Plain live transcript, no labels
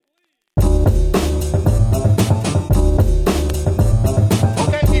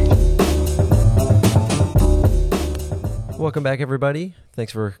Welcome back, everybody.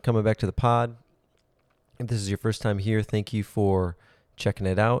 Thanks for coming back to the pod. If this is your first time here, thank you for checking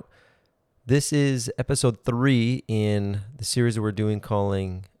it out. This is episode 3 in the series that we're doing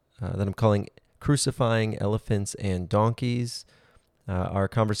that I'm calling Crucifying Elephants and Donkeys, our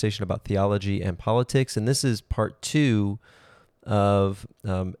conversation about theology and politics. And this is part 2 of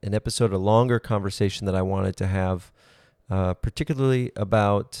an episode, a longer conversation that I wanted to have, particularly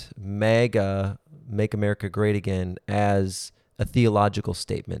about MAGA, Make America Great Again, as a theological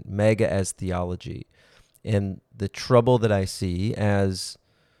statement, MAGA as theology, and the trouble that I see as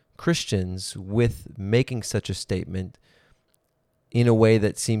Christians with making such a statement in a way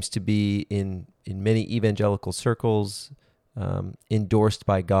that seems to be in many evangelical circles endorsed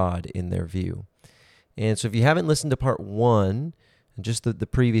by God in their view. And so if you haven't listened to part 1, just the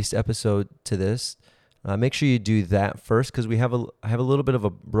previous episode to this, make sure you do that first, because I have a little bit of a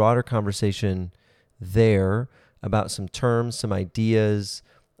broader conversation there about some terms, some ideas,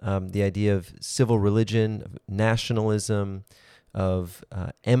 the idea of civil religion, of nationalism, of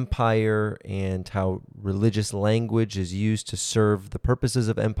empire, and how religious language is used to serve the purposes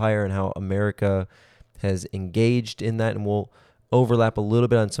of empire, and how America has engaged in that. And we'll overlap a little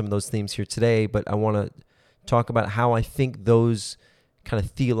bit on some of those themes here today, but I want to talk about how I think those kind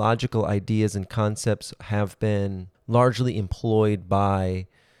of theological ideas and concepts have been largely employed by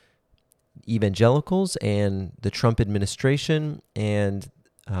evangelicals and the Trump administration, and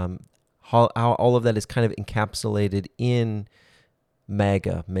how all of that is kind of encapsulated in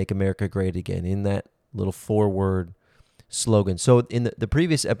MAGA, Make America Great Again, in that little 4-word slogan. So in the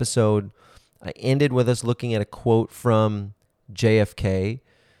previous episode, I ended with us looking at a quote from JFK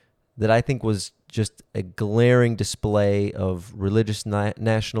that I think was just a glaring display of religious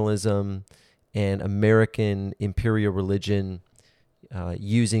nationalism and American imperial religion,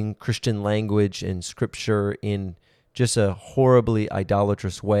 using Christian language and scripture in just a horribly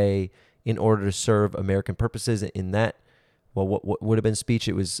idolatrous way in order to serve American purposes. In that, what would have been speech,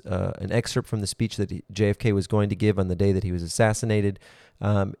 it was an excerpt from the speech that JFK was going to give on the day that he was assassinated.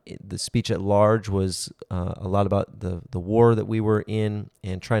 The speech at large was a lot about the war that we were in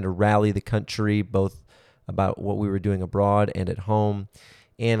and trying to rally the country, both about what we were doing abroad and at home,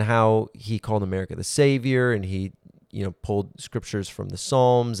 and how he called America the Savior, and he pulled scriptures from the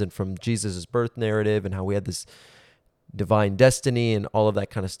Psalms and from Jesus' birth narrative, and how we had this divine destiny and all of that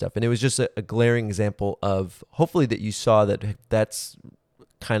kind of stuff. And it was just a glaring example of, hopefully, that you saw that that's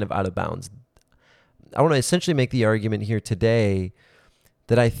kind of out of bounds. I want to essentially make the argument here today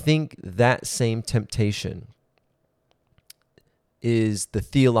that I think that same temptation is the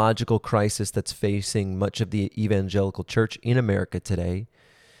theological crisis that's facing much of the evangelical church in America today,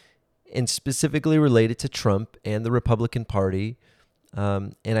 and specifically related to Trump and the Republican Party.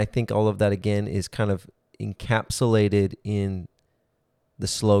 And I think all of that, again, is kind of encapsulated in the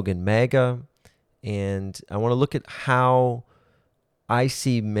slogan MAGA. And I want to look at how I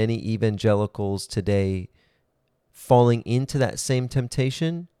see many evangelicals today falling into that same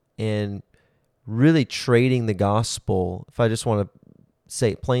temptation and really trading the gospel, if I just want to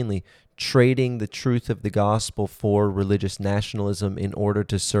say it plainly, trading the truth of the gospel for religious nationalism in order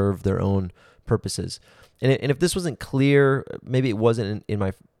to serve their own purposes. And if this wasn't clear, maybe it wasn't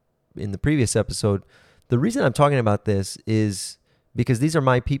in the previous episode, the reason I'm talking about this is because these are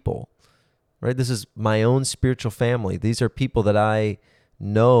my people, right? This is my own spiritual family. These are people that I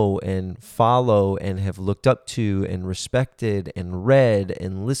know and follow and have looked up to and respected and read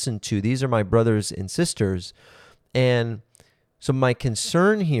and listened to. These are my brothers and sisters. And so my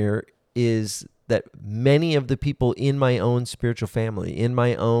concern here is that many of the people in my own spiritual family, in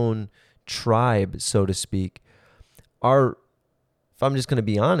my own tribe, so to speak, are, if I'm just going to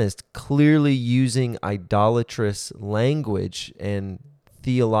be honest, clearly using idolatrous language and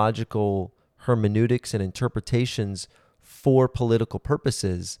theological hermeneutics and interpretations for political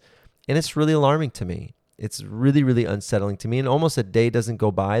purposes. And it's really alarming to me. It's really, really unsettling to me. And almost a day doesn't go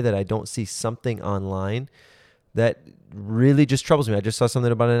by that I don't see something online that really just troubles me. I just saw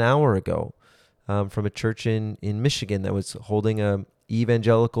something about an hour ago from a church in Michigan that was holding a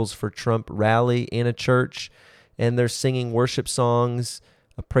Evangelicals for Trump rally in a church, and they're singing worship songs,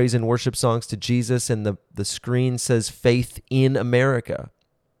 praise and worship songs to Jesus, and the screen says faith in America.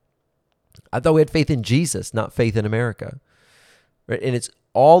 I thought we had faith in Jesus, not faith in America. Right? And it's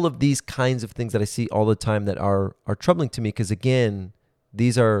all of these kinds of things that I see all the time that are troubling to me, because again,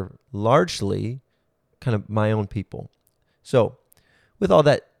 these are largely kind of my own people. So with all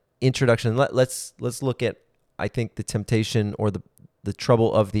that introduction, let's look at, I think, the temptation or the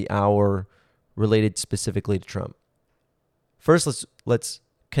trouble of the hour related specifically to Trump. First, let's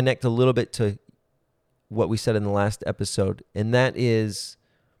connect a little bit to what we said in the last episode, and that is,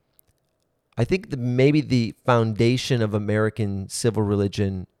 I think maybe the foundation of American civil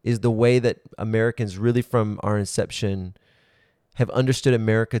religion is the way that Americans really from our inception have understood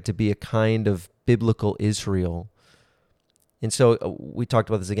America to be a kind of biblical Israel. And so we talked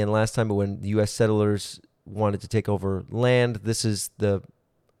about this again last time, but when the U.S. settlers wanted to take over land, this is the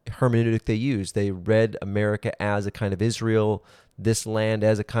hermeneutic they used. They read America as a kind of Israel, this land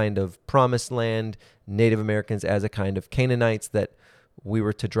as a kind of promised land, Native Americans as a kind of Canaanites that we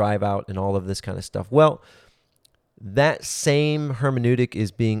were to drive out, and all of this kind of stuff. Well, that same hermeneutic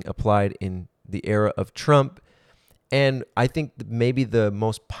is being applied in the era of Trump. And I think maybe the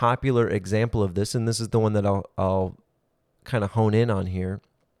most popular example of this, and this is the one that I'll kind of hone in on here,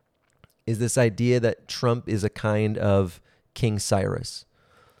 is this idea that Trump is a kind of King Cyrus.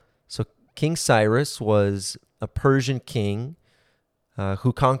 So King Cyrus was a Persian king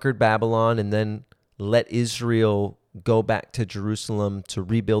who conquered Babylon and then let Israel go back to Jerusalem to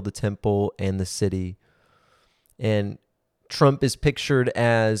rebuild the temple and the city. And Trump is pictured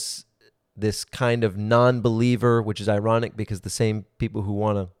as this kind of non-believer, which is ironic because the same people who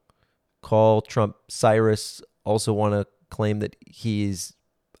want to call Trump Cyrus also want to claim that he's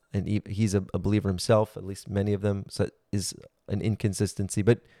a believer himself, at least many of them. So it is an inconsistency.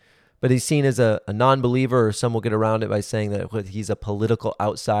 But he's seen as a non-believer, or some will get around it by saying that he's a political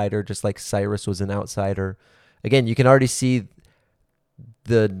outsider, just like Cyrus was an outsider. Again, you can already see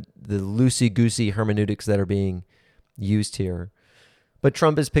the loosey-goosey hermeneutics that are being used here. But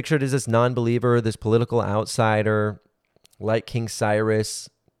Trump is pictured as this non-believer, this political outsider, like King Cyrus.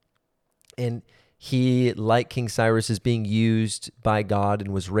 And he, like King Cyrus, is being used by God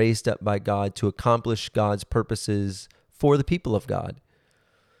and was raised up by God to accomplish God's purposes for the people of God.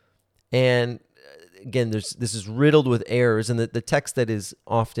 And again, this is riddled with errors. And the text that is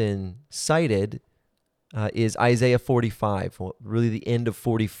often cited is Isaiah 45, really the end of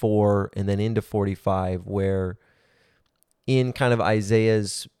 44 and then into 45, where in kind of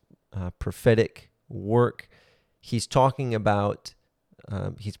Isaiah's prophetic work, he's talking about,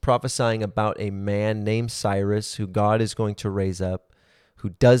 he's prophesying about a man named Cyrus who God is going to raise up,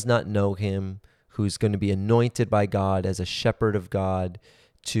 who does not know him, who's going to be anointed by God as a shepherd of God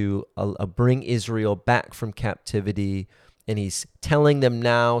to bring Israel back from captivity. And he's telling them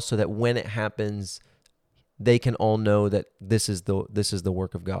now so that when it happens, they can all know that this is the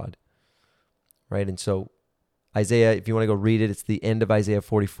work of God, right? And so Isaiah, if you want to go read it, it's the end of Isaiah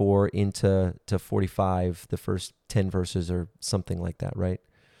 44 into 45, the first 10 verses or something like that, right?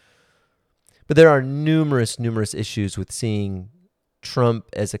 But there are numerous issues with seeing Trump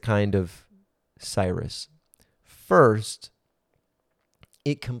as a kind of Cyrus. First,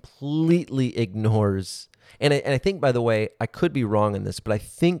 it completely ignores, and I think, by the way, I could be wrong on this, but I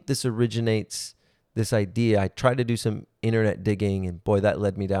think this originates, this idea. I tried to do some internet digging, and boy, that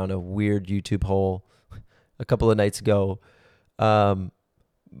led me down a weird YouTube hole a couple of nights ago.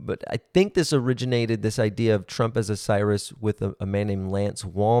 But I think this originated, this idea of Trump as a Cyrus, with a man named Lance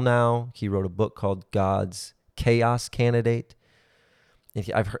Wallnau. He wrote a book called God's Chaos Candidate. And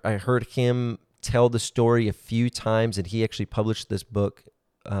I heard him tell the story a few times, and he actually published this book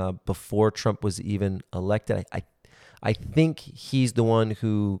before Trump was even elected. I think he's the one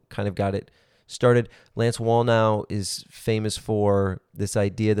who kind of got it started. Lance Wallnau is famous for this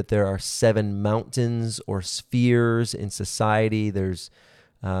idea that there are 7 mountains or spheres in society. There's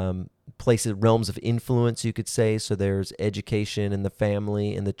places, realms of influence, you could say. So there's education and the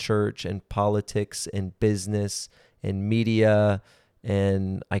family and the church and politics and business and media,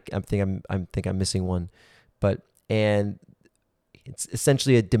 and I think I'm missing one, and it's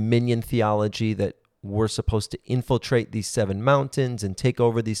essentially a dominion theology that we're supposed to infiltrate these 7 mountains and take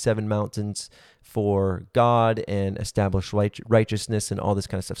over these 7 mountains for God and establish righteousness and all this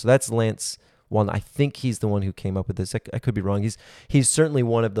kind of stuff. So that's Lance Wallnau. I think he's the one who came up with this. I could be wrong. He's certainly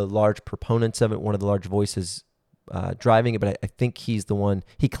one of the large proponents of it, one of the large voices driving it, but I think he's the one.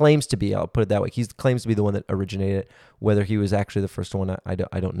 He claims to be, I'll put it that way. He claims to be the one that originated it. Whether he was actually the first one, I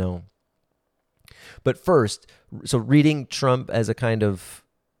don't know. But first, so reading Trump as a kind of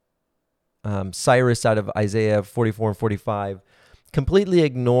Cyrus out of Isaiah 44 and 45 completely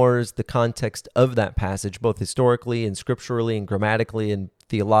ignores the context of that passage, both historically and scripturally and grammatically and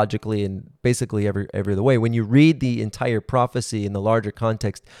theologically and basically every other way. When you read the entire prophecy in the larger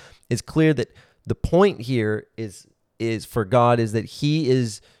context, it's clear that the point here is for God is that he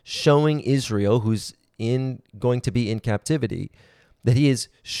is showing Israel, who's going to be in captivity, that he is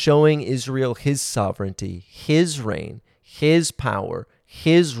showing Israel his sovereignty, his reign, his power,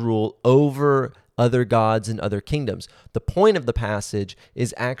 his rule over other gods and other kingdoms. The point of the passage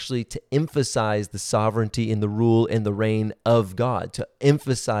is actually to emphasize the sovereignty and the rule and the reign of God, to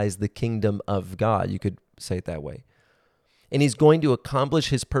emphasize the kingdom of God. You could say it that way. And he's going to accomplish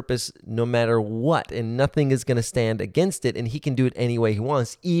his purpose no matter what, and nothing is going to stand against it, and he can do it any way he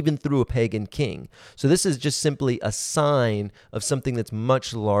wants, even through a pagan king. So this is just simply a sign of something that's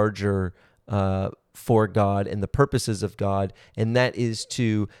much larger for God and the purposes of God, and that is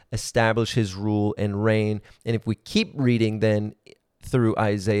to establish his rule and reign. And if we keep reading then through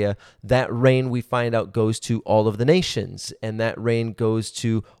Isaiah, that reign we find out goes to all of the nations, and that reign goes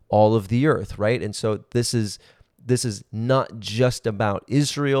to all of the earth, right? And so this is not just about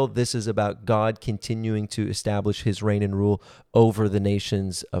Israel. This is about God continuing to establish his reign and rule over the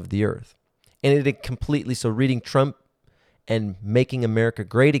nations of the earth. And it completely, so reading Trump and making America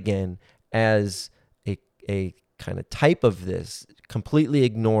great again as a kind of type of this completely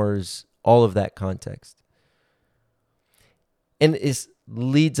ignores all of that context. And it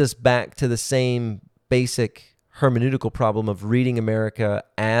leads us back to the same basic hermeneutical problem of reading America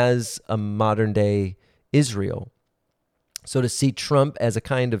as a modern day Israel. So to see Trump as a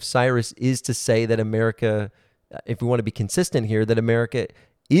kind of Cyrus is to say that America, if we want to be consistent here, that America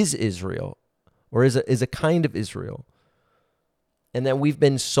is Israel, or is a kind of Israel, and that we've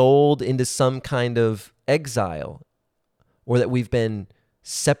been sold into some kind of exile, or that we've been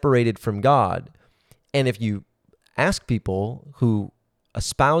separated from God. And if you ask people who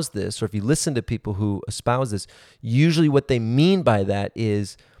espouse this, or if you listen to people who espouse this, usually what they mean by that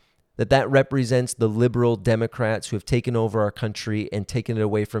is that represents the liberal Democrats who have taken over our country and taken it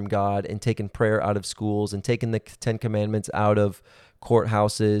away from God and taken prayer out of schools and taken the Ten Commandments out of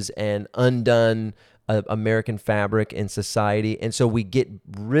courthouses and undone American fabric and society. And so we get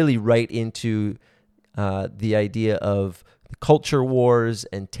really right into the idea of the culture wars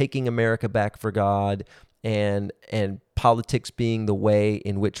and taking America back for God, and politics being the way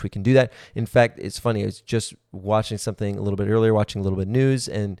in which we can do that. In fact, it's funny, I was just watching something a little bit earlier, watching a little bit of news,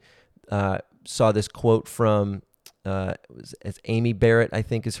 and saw this quote from it's Amy Barrett, I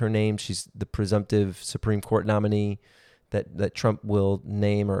think is her name. She's the presumptive Supreme Court nominee that Trump will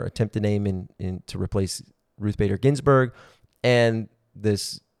name or attempt to name in to replace Ruth Bader Ginsburg. And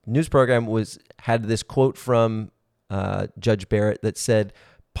this news program had this quote from Judge Barrett that said,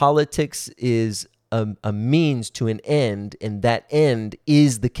 "Politics is a means to an end, and that end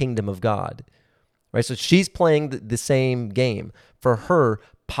is the kingdom of God." Right? So she's playing the same game. For her,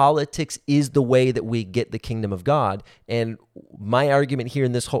 politics is the way that we get the kingdom of God. And my argument here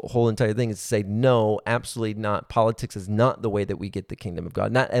in this whole entire thing is to say, no, absolutely not. Politics is not the way that we get the kingdom of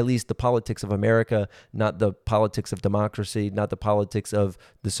God. Not at least the politics of America, not the politics of democracy, not the politics of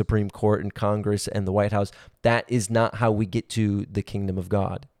the Supreme Court and Congress and the White House. That is not how we get to the kingdom of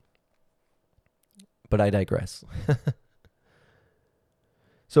God. But I digress.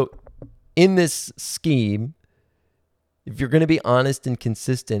 So in this scheme, if you're going to be honest and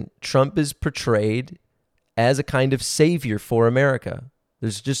consistent, Trump is portrayed as a kind of savior for America.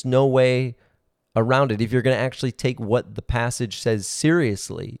 There's just no way around it. If you're going to actually take what the passage says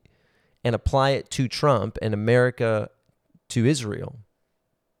seriously and apply it to Trump and America to Israel,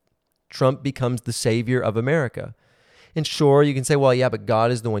 Trump becomes the savior of America. And sure, you can say, well, yeah, but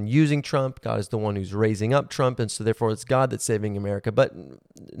God is the one using Trump. God is the one who's raising up Trump. And so therefore it's God that's saving America. But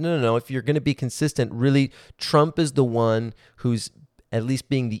no. If you're going to be consistent, really, Trump is the one who's at least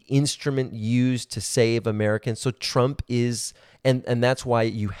being the instrument used to save Americans. So Trump is, and that's why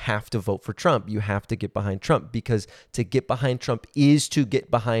you have to vote for Trump. You have to get behind Trump, because to get behind Trump is to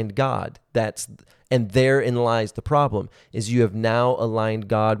get behind God. And therein lies the problem, is you have now aligned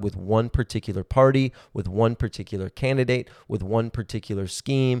God with one particular party, with one particular candidate, with one particular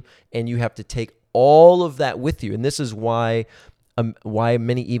scheme, and you have to take all of that with you. And this is why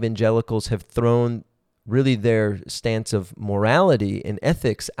many evangelicals have thrown really their stance of morality and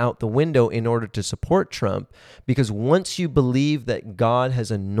ethics out the window in order to support Trump. Because once you believe that God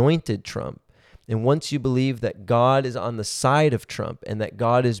has anointed Trump, and once you believe that God is on the side of Trump and that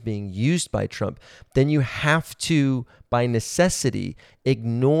God is being used by Trump, then you have to, by necessity,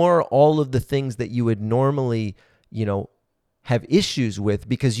 ignore all of the things that you would normally, have issues with,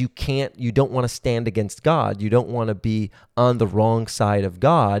 because you don't want to stand against God. You don't want to be on the wrong side of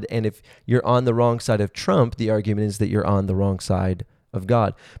God. And if you're on the wrong side of Trump, the argument is that you're on the wrong side of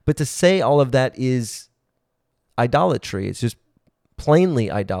God. But to say all of that is idolatry. It's just plainly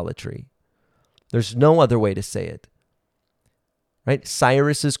idolatry. There's no other way to say it, right?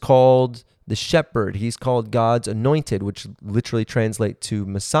 Cyrus is called the shepherd. He's called God's anointed, which literally translates to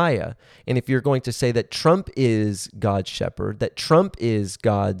Messiah. And if you're going to say that Trump is God's shepherd, that Trump is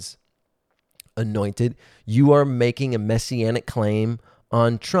God's anointed. You are making a messianic claim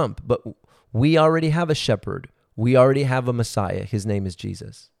on Trump. But we already have a shepherd. We already have a Messiah. His name is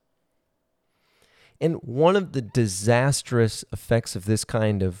Jesus. And one of the disastrous effects of this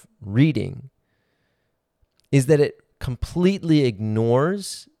kind of reading is that it completely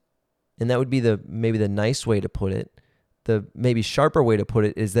ignores, and that would be maybe the nice way to put it, the maybe sharper way to put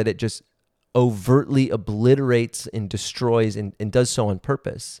it is that it just overtly obliterates and destroys and does so on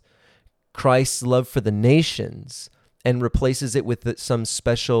purpose Christ's love for the nations and replaces it with some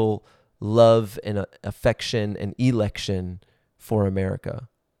special love and affection and election for America.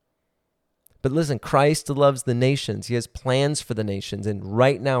 But listen, Christ loves the nations. He has plans for the nations. And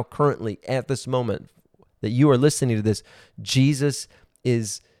right now, currently, at this moment that you are listening to this, Jesus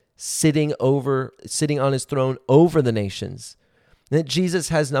is sitting on his throne over the nations. And that Jesus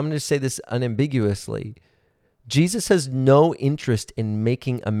has, and I'm going to say this unambiguously, Jesus has no interest in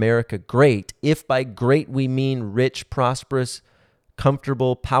making America great, if by great we mean rich, prosperous,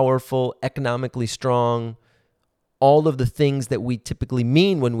 comfortable, powerful, economically strong, all of the things that we typically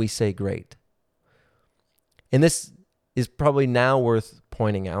mean when we say great. And this is probably now worth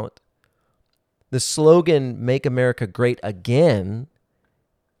pointing out. The slogan, "Make America Great Again,"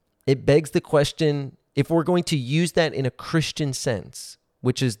 it begs the question, if we're going to use that in a Christian sense,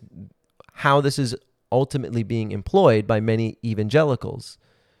 which is how this is ultimately being employed by many evangelicals,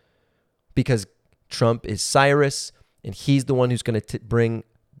 because Trump is Cyrus, and he's the one who's going to bring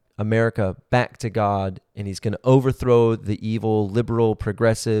America back to God, and he's going to overthrow the evil liberal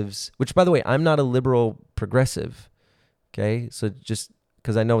progressives, which, by the way, I'm not a liberal progressive, okay? So just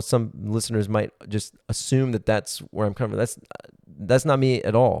because I know some listeners might just assume that that's where I'm coming from. That's not me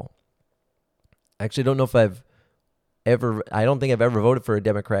at all. I actually don't know if I don't think I've ever voted for a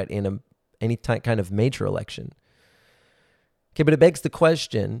Democrat in any kind of major election. Okay, but it begs the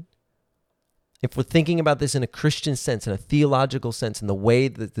question, if we're thinking about this in a Christian sense, in a theological sense, in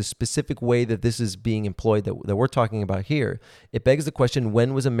the specific way that this is being employed that we're talking about here, it begs the question,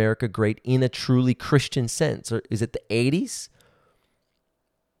 when was America great in a truly Christian sense? Or is it the 80s?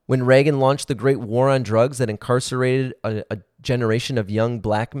 When Reagan launched the great war on drugs that incarcerated a generation of young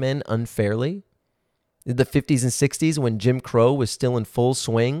black men unfairly? The 50s and 60s when Jim Crow was still in full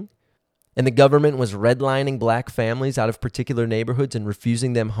swing and the government was redlining black families out of particular neighborhoods and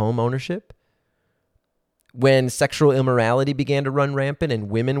refusing them home ownership? When sexual immorality began to run rampant and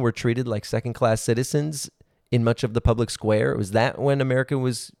women were treated like second-class citizens in much of the public square? Was that when America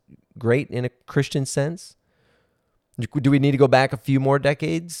was great in a Christian sense? Do we need to go back a few more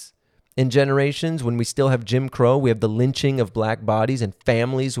decades and generations when we still have Jim Crow? We have the lynching of black bodies, and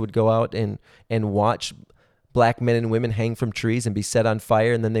families would go out and watch black men and women hang from trees and be set on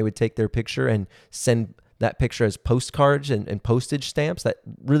fire, and then they would take their picture and send that picture as postcards and postage stamps. That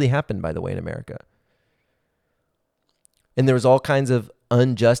really happened, by the way, in America. And there was all kinds of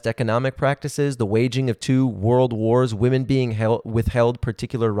unjust economic practices, the waging of 2 world wars, women being withheld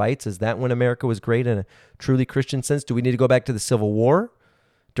particular rights. Is that when America was great in a truly Christian sense? Do we need to go back to the Civil War,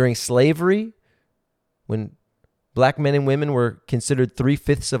 during slavery, when black men and women were considered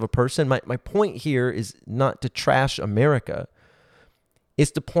 3/5 of a person? My point here is not to trash America.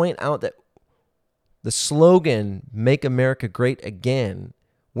 It's to point out that the slogan, "Make America Great Again,"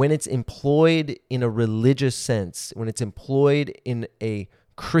 when it's employed in a religious sense, when it's employed in a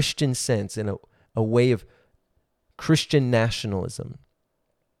Christian sense, in a way of Christian nationalism,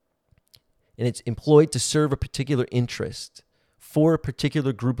 and it's employed to serve a particular interest for a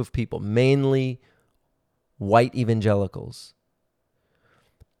particular group of people, mainly white evangelicals,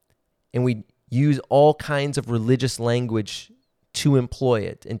 and we use all kinds of religious language to employ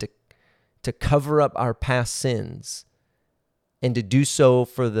it and to cover up our past sins, and to do so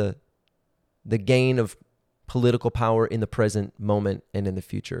for the gain of political power in the present moment and in the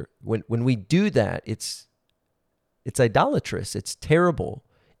future. When we do that, it's idolatrous. It's terrible.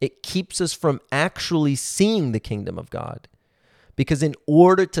 It keeps us from actually seeing the kingdom of God. Because in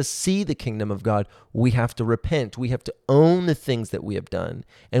order to see the kingdom of God, we have to repent. We have to own the things that we have done,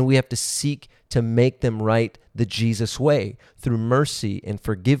 and we have to seek to make them right the Jesus way, through mercy and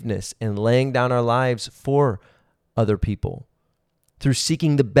forgiveness and laying down our lives for other people, through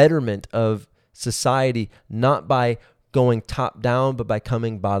seeking the betterment of society, not by going top down, but by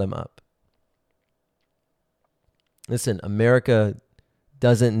coming bottom up. Listen, America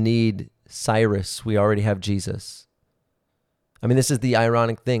doesn't need Cyrus. We already have Jesus. I mean, this is the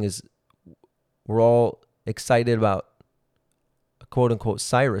ironic thing, is we're all excited about a quote-unquote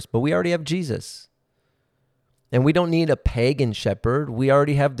Cyrus, but we already have Jesus. And we don't need a pagan shepherd. We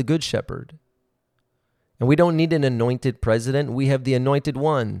already have the good shepherd. And we don't need an anointed president. We have the anointed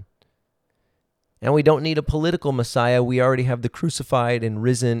one. And we don't need a political Messiah. We already have the crucified and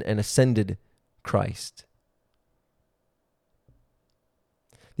risen and ascended Christ.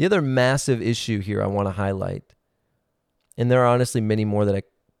 The other massive issue here I want to highlight, and there are honestly many more that I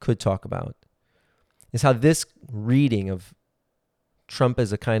could talk about, is how this reading of Trump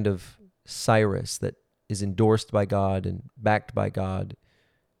as a kind of Cyrus that is endorsed by God and backed by God,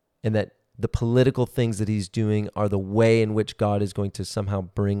 and that the political things that he's doing are the way in which God is going to somehow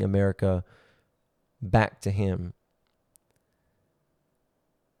bring America back to him.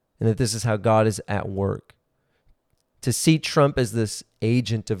 And that this is how God is at work. To see Trump as this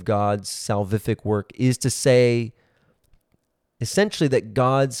agent of God's salvific work is to say, essentially, that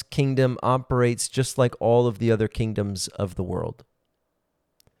God's kingdom operates just like all of the other kingdoms of the world.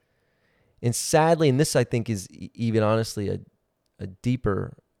 And sadly, and this I think is even honestly a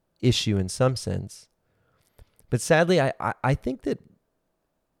deeper issue in some sense, but sadly, I think that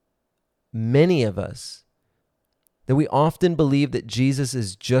many of us, that we often believe that Jesus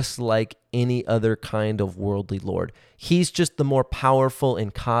is just like any other kind of worldly Lord. He's just the more powerful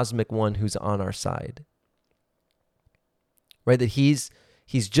and cosmic one who's on our side. Right? That he's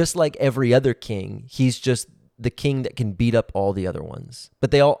just like every other king. He's just the king that can beat up all the other ones.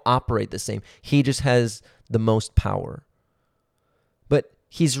 But they all operate the same. He just has the most power. But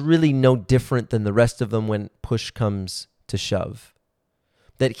he's really no different than the rest of them when push comes to shove.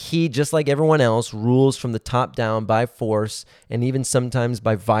 That he, just like everyone else, rules from the top down by force and even sometimes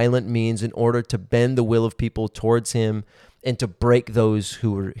by violent means in order to bend the will of people towards him and to break those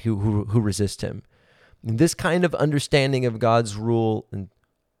who resist him. And this kind of understanding of God's rule, and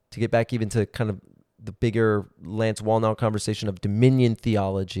to get back even to kind of the bigger Lance Wallnau conversation of dominion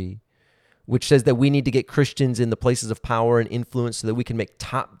theology, which says that we need to get Christians in the places of power and influence so that we can make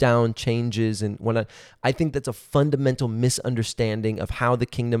top-down changes and whatnot. I think that's a fundamental misunderstanding of how the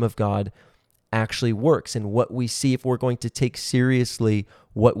kingdom of God actually works and what we see if we're going to take seriously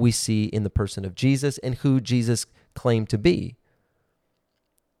what we see in the person of Jesus and who Jesus claimed to be.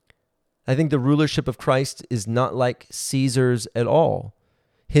 I think the rulership of Christ is not like Caesar's at all.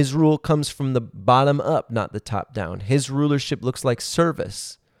 His rule comes from the bottom up, not the top down. His rulership looks like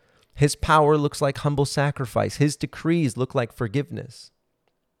service. His power looks like humble sacrifice. His decrees look like forgiveness.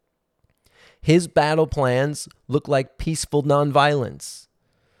 His battle plans look like peaceful nonviolence.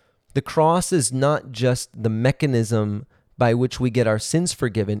 The cross is not just the mechanism by which we get our sins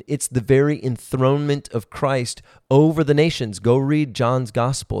forgiven. It's the very enthronement of Christ over the nations. Go read John's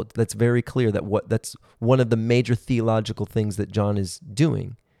gospel. That's very clear that's one of the major theological things that John is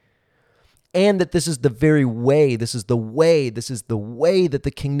doing. And that this is the very way, this is the way that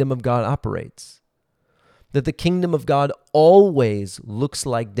the kingdom of God operates. That the kingdom of God always looks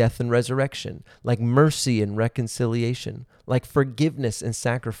like death and resurrection, like mercy and reconciliation, like forgiveness and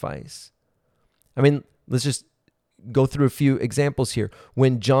sacrifice. I mean, let's just go through a few examples here.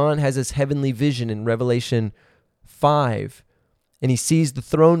 When John has his heavenly vision in Revelation 5, and he sees the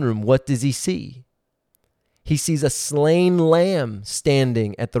throne room, what does he see? He sees a slain lamb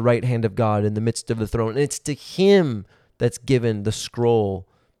standing at the right hand of God in the midst of the throne. And it's to him that's given the scroll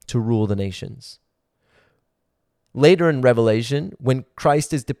to rule the nations. Later in Revelation, when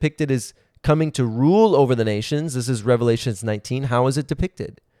Christ is depicted as coming to rule over the nations, this is Revelation 19, how is it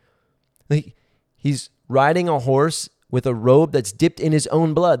depicted? He's riding a horse with a robe that's dipped in his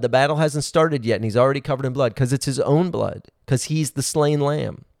own blood. The battle hasn't started yet, and he's already covered in blood because it's his own blood, because he's the slain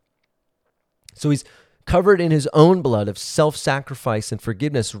lamb. So he's covered in his own blood of self-sacrifice and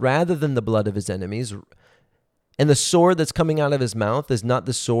forgiveness rather than the blood of his enemies. And the sword that's coming out of his mouth is not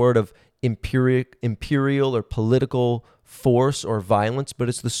the sword of imperial or political force or violence, but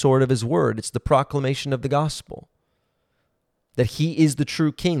it's the sword of his word. It's the proclamation of the gospel. That he is the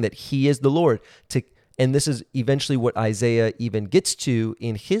true king, that he is the Lord. And this is eventually what Isaiah even gets to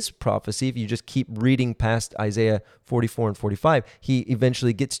in his prophecy. If you just keep reading past Isaiah 44 and 45, he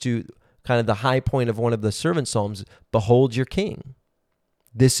eventually gets to kind of the high point of one of the servant psalms. Behold your king.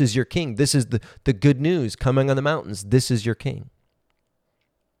 This is your king. This is the good news coming on the mountains. This is your king.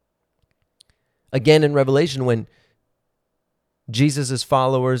 Again, in Revelation, when Jesus'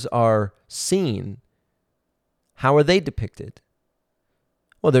 followers are seen, how are they depicted?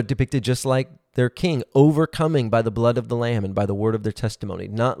 Well, they're depicted just like their king, overcoming by the blood of the Lamb and by the word of their testimony,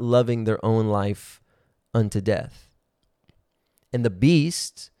 not loving their own life unto death. And the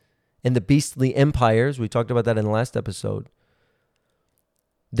beast and the beastly empires, we talked about that in the last episode,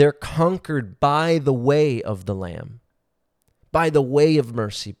 they're conquered by the way of the Lamb, by the way of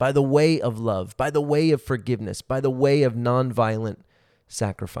mercy, by the way of love, by the way of forgiveness, by the way of nonviolent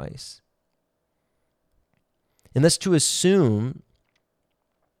sacrifice. And that's to assume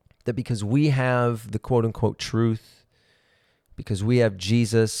that because we have the quote unquote truth, because we have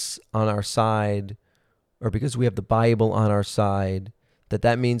Jesus on our side, or because we have the Bible on our side,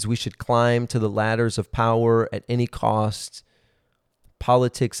 that means we should climb to the ladders of power at any cost,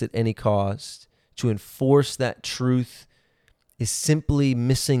 politics at any cost. To enforce that truth is simply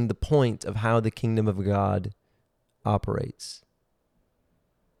missing the point of how the kingdom of God operates.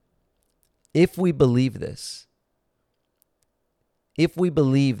 If we believe this, if we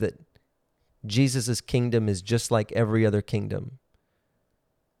believe that Jesus' kingdom is just like every other kingdom,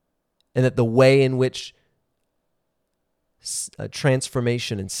 and that the way in which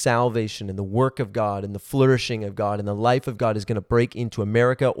transformation and salvation and the work of God and the flourishing of God and the life of God is going to break into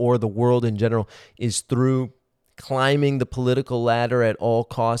America or the world in general is through climbing the political ladder at all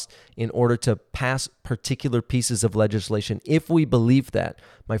costs in order to pass particular pieces of legislation. If we believe that,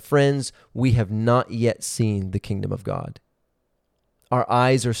 my friends, we have not yet seen the kingdom of God. Our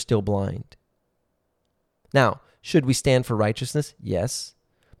eyes are still blind. Now, should we stand for righteousness? Yes.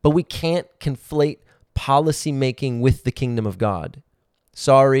 But we can't conflate policy making with the kingdom of God.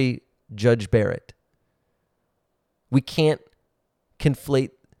 Sorry, Judge Barrett. We can't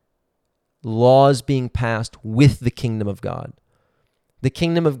conflate laws being passed with the kingdom of God. The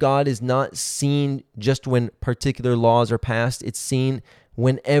kingdom of God is not seen just when particular laws are passed. It's seen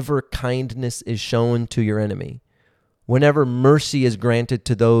whenever kindness is shown to your enemy, whenever mercy is granted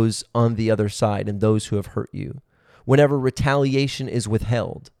to those on the other side and those who have hurt you, whenever retaliation is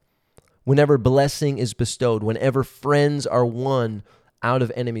withheld, whenever blessing is bestowed, whenever friends are won out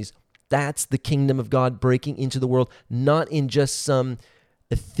of enemies. That's the kingdom of God breaking into the world, not in just some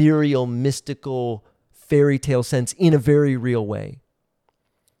ethereal, mystical, fairy tale sense, in a very real way.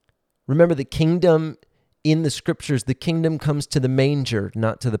 Remember, the kingdom in the scriptures, the kingdom comes to the manger,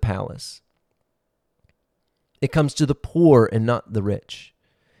 not to the palace. It comes to the poor and not the rich.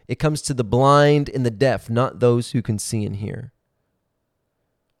 It comes to the blind and the deaf, not those who can see and hear.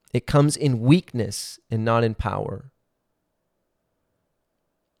 It comes in weakness and not in power.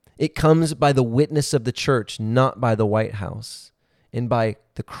 It comes by the witness of the church, not by the White House, and by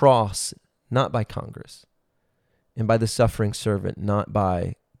the cross, not by Congress, and by the suffering servant, not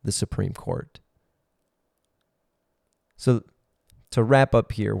by the Supreme Court. So to wrap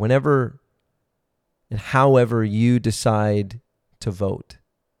up here, whenever and however you decide to vote,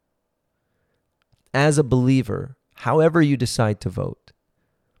 as a believer, however you decide to vote,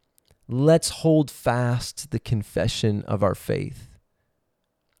 let's hold fast the confession of our faith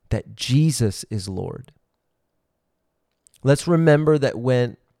that Jesus is Lord. Let's remember that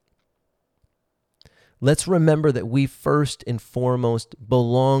we first and foremost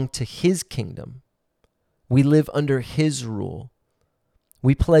belong to His kingdom. We live under His rule.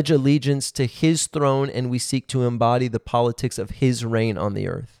 We pledge allegiance to His throne and we seek to embody the politics of His reign on the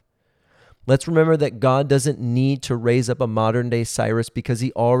earth. Let's remember that God doesn't need to raise up a modern-day Cyrus because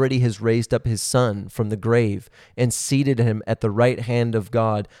He already has raised up His Son from the grave and seated Him at the right hand of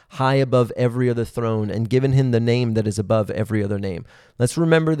God, high above every other throne, and given Him the name that is above every other name. Let's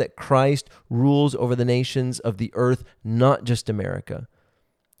remember that Christ rules over the nations of the earth, not just America,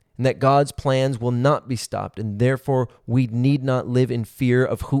 and that God's plans will not be stopped, and therefore we need not live in fear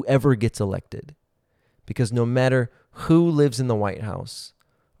of whoever gets elected, because no matter who lives in the White House,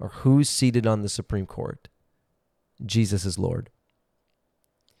 or who's seated on the Supreme Court, Jesus is Lord.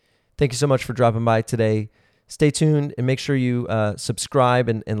 Thank you so much for dropping by today. Stay tuned and make sure you subscribe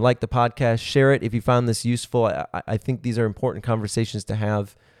and like the podcast. Share it if you found this useful. I think these are important conversations to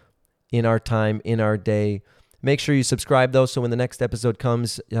have in our time, in our day. Make sure you subscribe, though, so when the next episode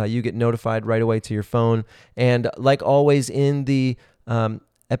comes, you get notified right away to your phone. And like always, in the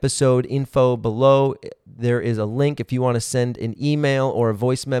episode info below, there is a link if you want to send an email or a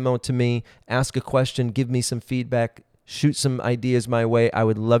voice memo to me, ask a question, give me some feedback, shoot some ideas my way. I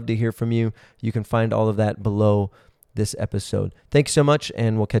would love to hear from you. You can find all of that below this episode. Thanks so much,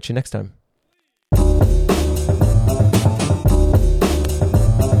 and we'll catch you next time.